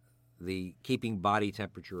the keeping body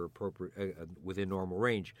temperature appropriate within normal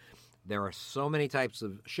range. There are so many types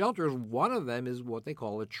of shelters. One of them is what they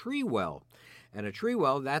call a tree well. And a tree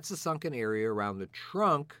well, that's a sunken area around the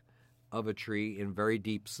trunk of a tree in very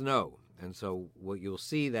deep snow. And so what you'll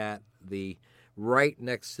see that right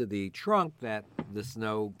next to the trunk, that the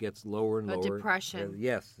snow gets lower and lower. A depression.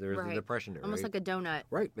 Yes, there's a depression there. Almost like a donut.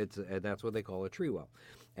 Right. That's what they call a tree well.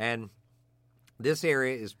 And this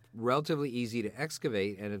area is relatively easy to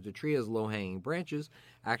excavate, and if the tree has low-hanging branches,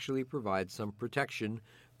 actually provides some protection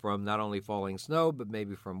from not only falling snow, but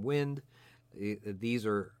maybe from wind. These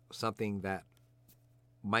are something that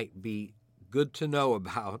might be good to know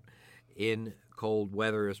about in cold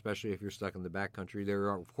weather, especially if you're stuck in the backcountry. There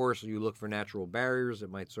are, of course, you look for natural barriers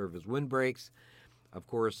that might serve as windbreaks. Of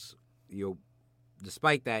course,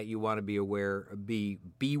 despite that, you want to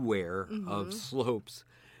beware of slopes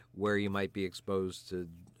where you might be exposed to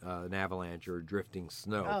an avalanche or drifting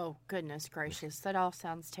snow. Oh, goodness gracious. That all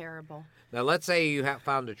sounds terrible. Now, let's say you have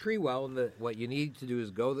found a tree well, and what you need to do is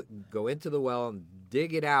go into the well and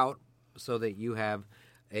dig it out so that you have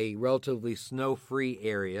a relatively snow-free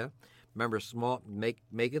area. Remember,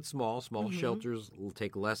 make it small. Small shelters will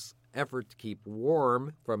take less effort to keep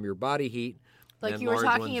warm from your body heat. Like you were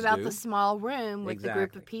talking about the small room with the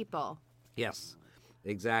group of people. Yes,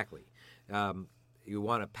 exactly. You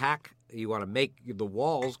want to make the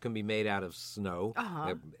walls can be made out of snow.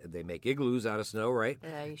 They make igloos out of snow, right?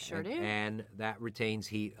 They sure do. And that retains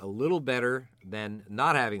heat a little better than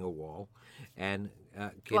not having a wall, and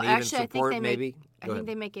can even support maybe. I think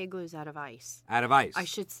they make igloos out of ice. Out of ice. I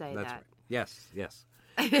should say That's that. Right. Yes.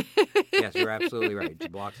 Yes, you're absolutely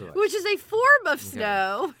right. Blocks of ice. Which is a form of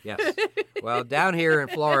snow. Yes. Well, down here in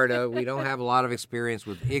Florida, we don't have a lot of experience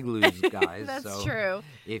with igloos, guys. That's true.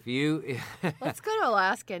 If you... Let's go to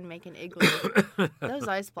Alaska and make an igloo. Those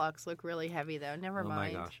ice blocks look really heavy, though. Never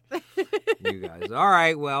mind. Oh, my gosh. You guys. All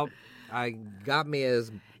right, well, I got me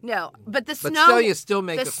as... No, but the snow... But still, you still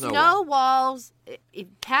make a the snow snow wall. walls,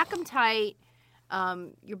 pack them tight.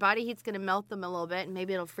 Your body heat's going to melt them a little bit, and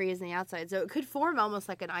maybe it'll freeze on the outside. So it could form almost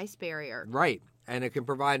like an ice barrier. Right, and it can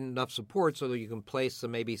provide enough support so that you can place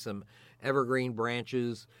some evergreen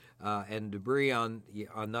branches and debris on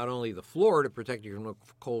not only the floor to protect you from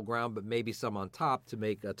cold ground, but maybe some on top to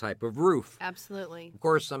make a type of roof. Absolutely. Of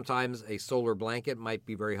course, sometimes a solar blanket might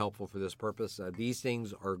be very helpful for this purpose. These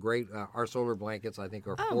things are great. Our solar blankets, I think,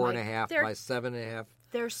 are 4.5 by 7.5.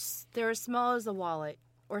 They're as small as a wallet.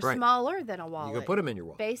 Or right. Smaller than a wallet. You can put them in your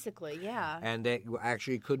wallet. Basically, yeah. And they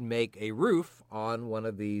actually could make a roof on one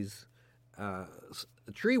of these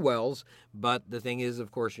tree wells. But the thing is,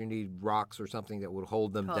 of course, you need rocks or something that would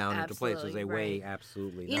hold them down into place because they weigh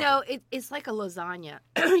absolutely nothing. You know, it's like a lasagna.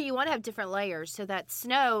 You want to have different layers so that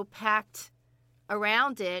snow packed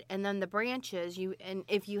around it and then the branches. And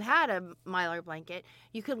if you had a mylar blanket,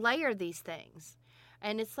 you could layer these things.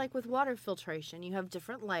 And it's like with water filtration. You have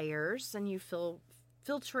different layers and you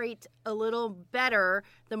filtrate a little better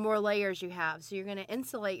the more layers you have. So you're going to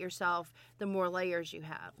insulate yourself the more layers you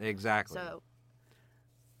have. Exactly. So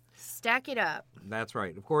stack it up. That's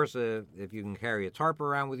right. Of course, if you can carry a tarp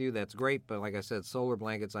around with you, that's great. But like I said, solar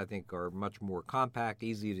blankets, I think, are much more compact,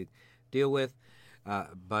 easy to deal with.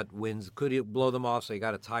 But winds could blow them off, so you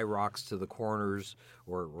got to tie rocks to the corners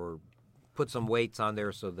or put some weights on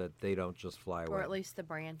there so that they don't just fly away. Or at least the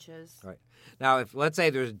branches. Right. Now, if let's say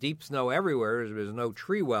there's deep snow everywhere, there's no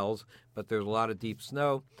tree wells, but there's a lot of deep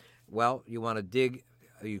snow, well, you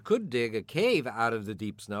could dig a cave out of the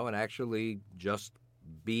deep snow and actually just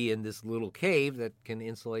be in this little cave that can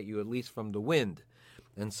insulate you at least from the wind.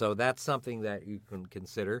 And so that's something that you can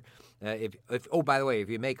consider. By the way, if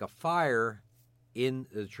you make a fire in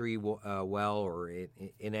the tree well or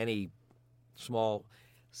in any small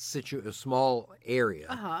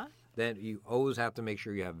area, then you always have to make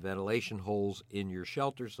sure you have ventilation holes in your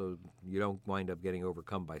shelter so you don't wind up getting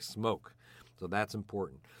overcome by smoke. So that's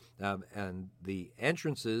important. And the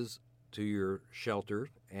entrances to your shelter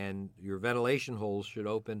and your ventilation holes should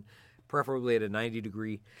open preferably at a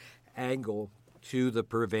 90-degree angle to the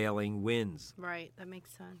prevailing winds. Right, that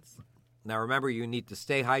makes sense. Now remember, you need to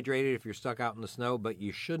stay hydrated if you're stuck out in the snow, but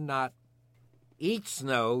you should not eat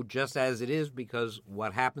snow just as it is, because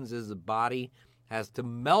what happens is the body has to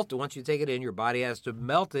melt it. Once you take it in, your body has to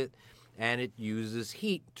melt it, and it uses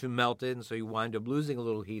heat to melt it, and so you wind up losing a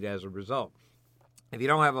little heat as a result. If you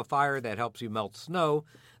don't have a fire that helps you melt snow,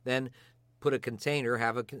 then put a container,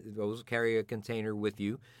 carry a container with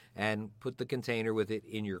you, and put the container with it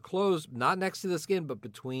in your clothes, not next to the skin, but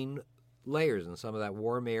between layers, and some of that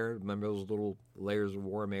warm air, remember those little layers of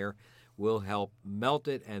warm air, will help melt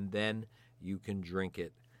it, and then you can drink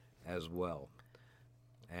it as well.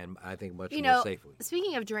 And I think much more safely.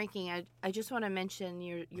 Speaking of drinking, I just want to mention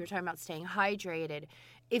you're talking about staying hydrated.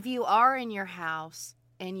 If you are in your house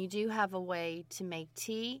and you do have a way to make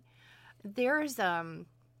tea, there's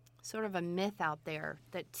sort of a myth out there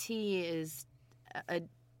that tea is a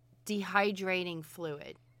dehydrating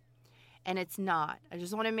fluid. And it's not. I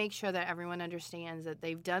just want to make sure that everyone understands that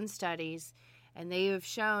they've done studies and they have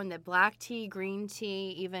shown that black tea, green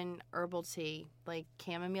tea, even herbal tea, like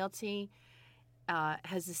chamomile tea,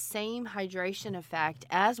 has the same hydration effect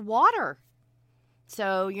as water.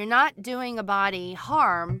 So you're not doing a body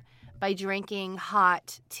harm by drinking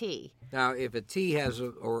hot tea. Now, if a tea has,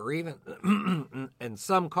 or even, and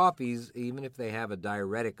some coffees, even if they have a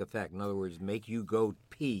diuretic effect, in other words, make you go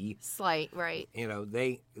pee. Slight, right.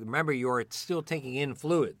 Remember, you're still taking in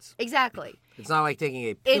fluids. Exactly. It's not like taking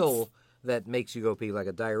a pill that makes you go pee, like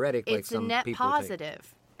a diuretic, like some people take. It's a net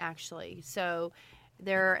positive, actually. So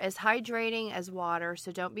they're as hydrating as water,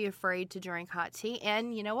 so don't be afraid to drink hot tea.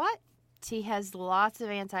 And you know what? Tea has lots of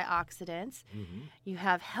antioxidants. Mm-hmm. You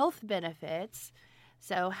have health benefits.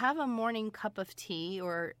 So have a morning cup of tea,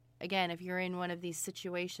 or again, if you're in one of these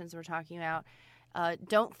situations we're talking about,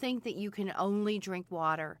 don't think that you can only drink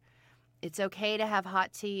water. It's okay to have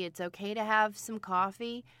hot tea. It's okay to have some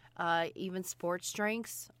coffee. Even sports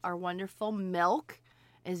drinks are wonderful. Milk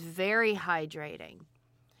is very hydrating.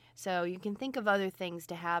 So you can think of other things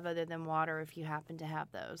to have other than water if you happen to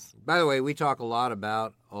have those. By the way, we talk a lot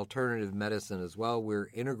about alternative medicine as well. We're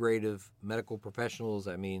integrative medical professionals.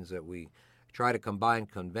 That means that we try to combine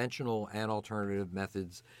conventional and alternative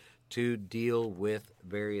methods to deal with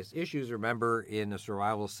various issues. Remember, in a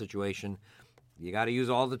survival situation, you got to use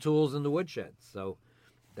all the tools in the woodshed. So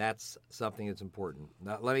that's something that's important.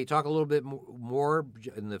 Now, let me talk a little bit more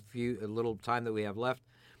in the little time that we have left.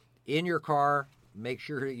 In your car, make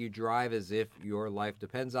sure that you drive as if your life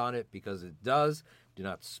depends on it, because it does. Do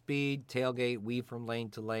not speed, tailgate, weave from lane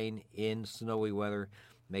to lane in snowy weather.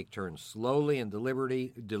 Make turns slowly and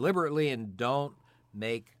deliberately, and don't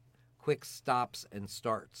make quick stops and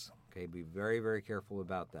starts. Okay, be very, very careful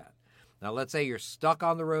about that. Now, let's say you're stuck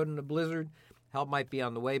on the road in a blizzard. Help might be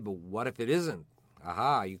on the way, but what if it isn't?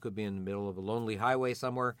 You could be in the middle of a lonely highway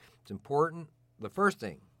somewhere. It's important. The first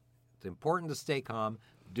thing, it's important to stay calm.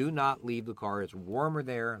 Do not leave the car. It's warmer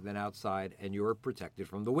there than outside, and you're protected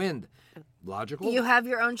from the wind. Logical? You have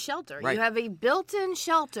your own shelter. Right. You have a built-in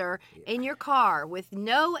shelter in your car with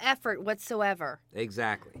no effort whatsoever.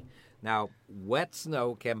 Exactly. Now, wet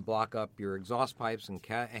snow can block up your exhaust pipes and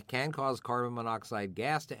can cause carbon monoxide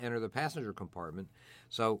gas to enter the passenger compartment.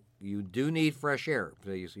 So you do need fresh air.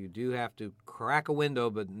 So you do have to crack a window,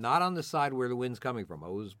 but not on the side where the wind's coming from.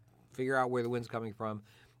 Always figure out where the wind's coming from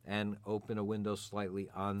and open a window slightly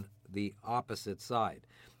on the opposite side.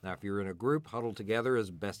 Now, if you're in a group, huddle together as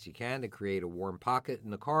best you can to create a warm pocket in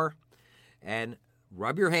the car, and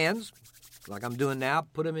rub your hands like I'm doing now.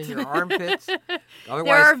 Put them in your armpits.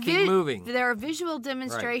 Otherwise, keep moving. There are visual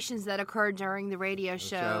demonstrations that occur during the radio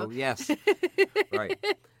show. Yes. Right.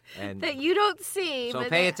 And that you don't see. So but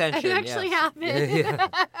pay attention. It actually happens.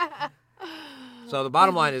 So the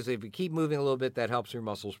bottom line is, if you keep moving a little bit, that helps your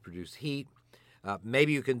muscles produce heat.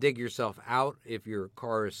 Maybe you can dig yourself out if your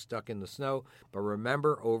car is stuck in the snow. But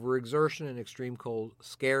remember, overexertion and extreme cold,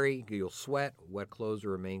 scary. You'll sweat. Wet clothes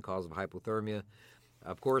are a main cause of hypothermia.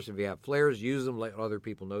 Of course, if you have flares, use them. Let other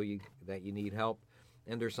people know that you need help.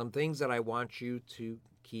 And there's some things that I want you to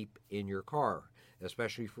keep in your car,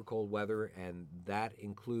 especially for cold weather, and that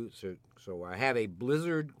includes, so I have a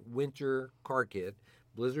blizzard winter car kit,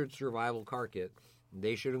 blizzard survival car kit.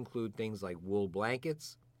 They should include things like wool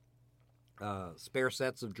blankets, spare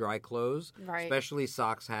sets of dry clothes, right, especially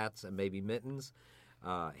socks, hats, and maybe mittens,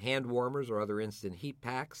 hand warmers or other instant heat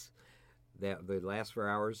packs. They last for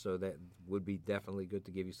hours, so that would be definitely good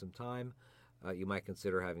to give you some time. You might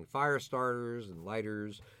consider having fire starters and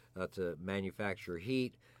lighters to manufacture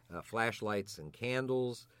heat, flashlights and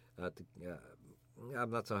candles. I'm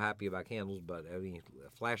not so happy about candles, but I mean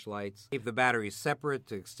flashlights. Keep the batteries separate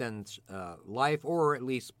to extend life, or at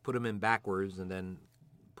least put them in backwards and then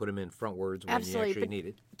put them in frontwards when you actually need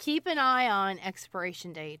it. Keep an eye on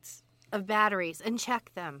expiration dates of batteries and check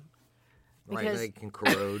them. Right, they can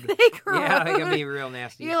corrode. They corrode. Yeah, they can be real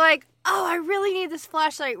nasty. You're like, oh, I really need this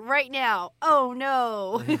flashlight right now. Oh,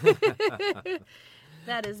 no.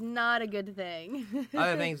 That is not a good thing.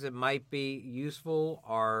 Other things that might be useful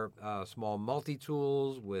are small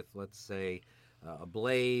multi-tools with, let's say, a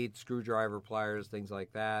blade, screwdriver, pliers, things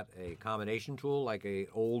like that. A combination tool like a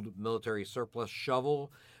old military surplus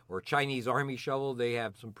shovel or Chinese army shovel. They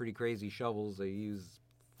have some pretty crazy shovels they use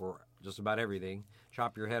for just about everything.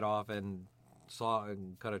 Chop your head off and saw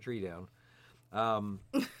and cut a tree down.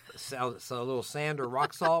 So a little sand or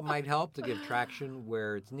rock salt might help to give traction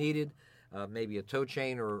where it's needed. Maybe a tow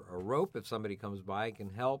chain or a rope if somebody comes by can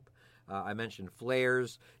help. I mentioned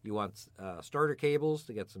flares. You want starter cables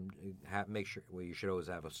to get some. Make sure. Well, you should always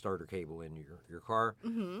have a starter cable in your car.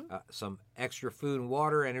 Mm-hmm. Some extra food and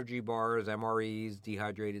water, energy bars, MREs,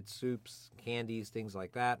 dehydrated soups, candies, things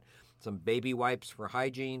like that. Some baby wipes for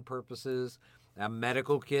hygiene purposes. A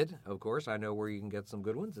medical kit, of course. I know where you can get some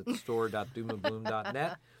good ones. It's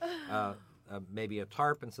store.doomandbloom.net. Maybe a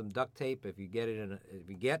tarp and some duct tape. If you get it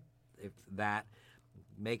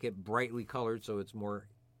make it brightly colored so it's more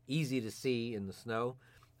easy to see in the snow.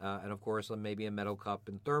 And, of course, maybe a metal cup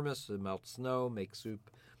and thermos to melt snow, make soup,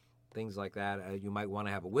 things like that. You might want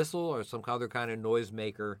to have a whistle or some other kind of noise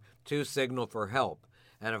maker to signal for help.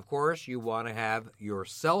 And, of course, you want to have your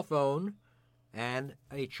cell phone and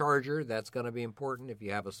a charger. That's going to be important. If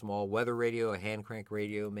you have a small weather radio, a hand crank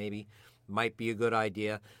radio maybe, might be a good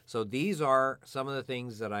idea. So these are some of the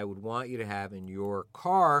things that I would want you to have in your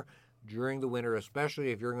car during the winter,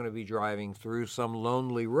 especially if you're going to be driving through some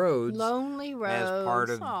lonely roads. As part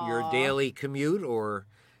of your daily commute or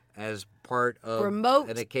as part of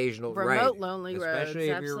an occasional lonely roads. Especially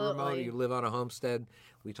if you're remote, you live on a homestead.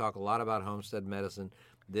 We talk a lot about homestead medicine.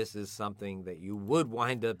 This is something that you would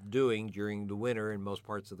wind up doing during the winter in most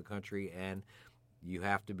parts of the country, and you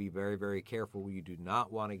have to be very, very careful. You do not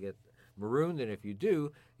want to get marooned, and if you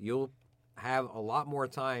do, you'll have a lot more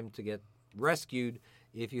time to get rescued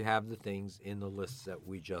if you have the things in the lists that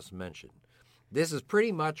we just mentioned. This is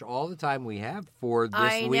pretty much all the time we have for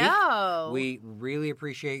this week. I know. We really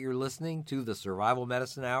appreciate your listening to the Survival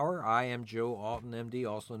Medicine Hour. I am Joe Alton, MD,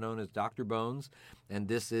 also known as Dr. Bones, and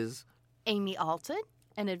this is Amy Alton,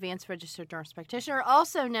 an advanced registered nurse practitioner,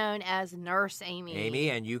 also known as Nurse Amy. Amy,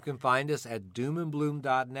 and you can find us at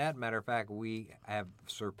doomandbloom.net. Matter of fact, we have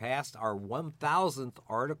surpassed our 1,000th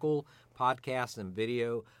article, podcast, and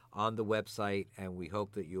video on the website, and we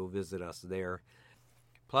hope that you'll visit us there.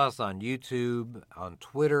 Plus on YouTube, on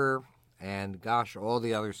Twitter, and gosh, all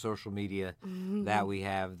the other social media that we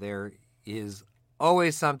have. There is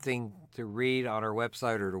always something to read on our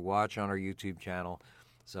website or to watch on our YouTube channel.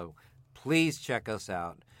 So please check us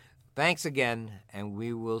out. Thanks again, and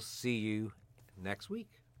we will see you next week.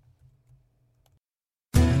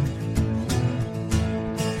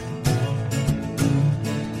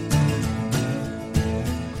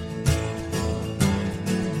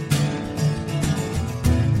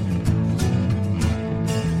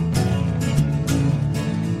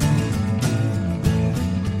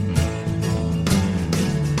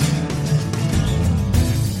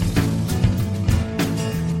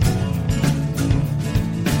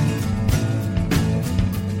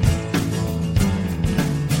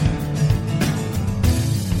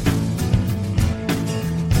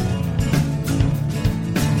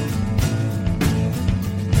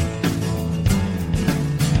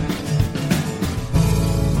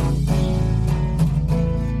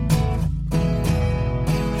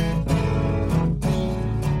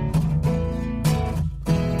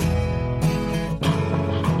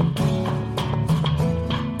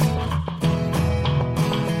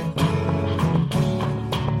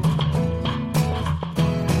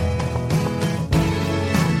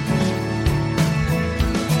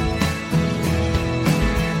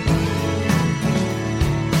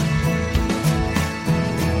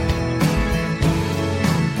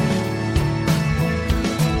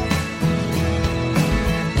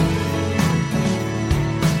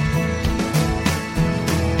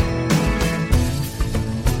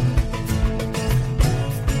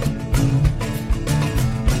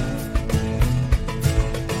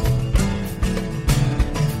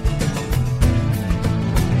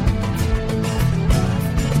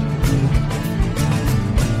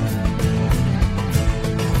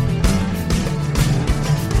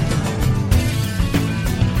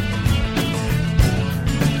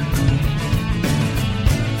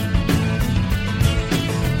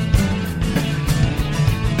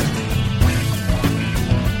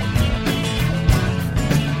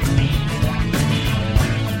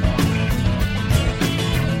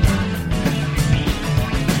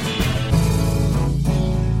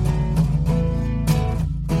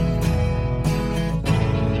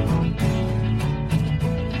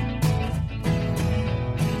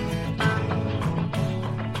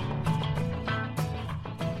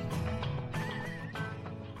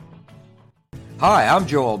 Hi, I'm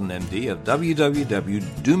Joe Alton, MD, of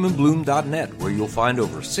www.doomandbloom.net, where you'll find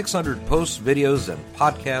over 600 posts, videos, and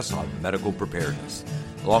podcasts on medical preparedness.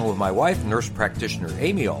 Along with my wife, nurse practitioner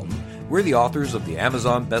Amy Alton, we're the authors of the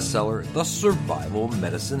Amazon bestseller, The Survival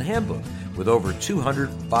Medicine Handbook, with over 200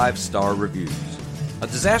 5-star reviews. A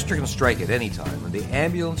disaster can strike at any time, and the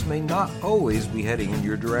ambulance may not always be heading in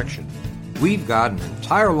your direction. We've got an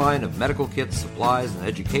entire line of medical kits, supplies, and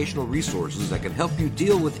educational resources that can help you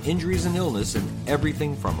deal with injuries and illness in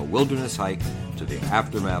everything from a wilderness hike to the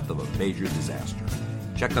aftermath of a major disaster.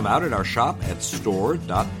 Check them out at our shop at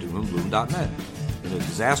store.doomandbloom.net. In a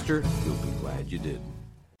disaster, you'll be glad you did.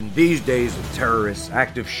 In these days of terrorists,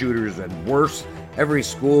 active shooters, and worse, every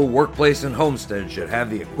school, workplace, and homestead should have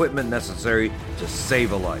the equipment necessary to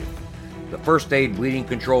save a life. The First Aid Bleeding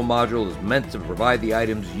Control Module is meant to provide the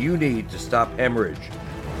items you need to stop hemorrhage.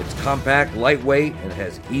 It's compact, lightweight, and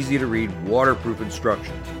has easy-to-read, waterproof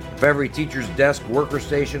instructions. If every teacher's desk, worker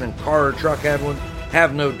station, and car or truck had one,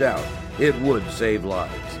 have no doubt it would save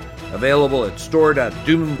lives. Available at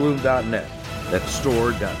store.doomandbloom.net. That's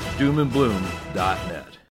store.doomandbloom.net.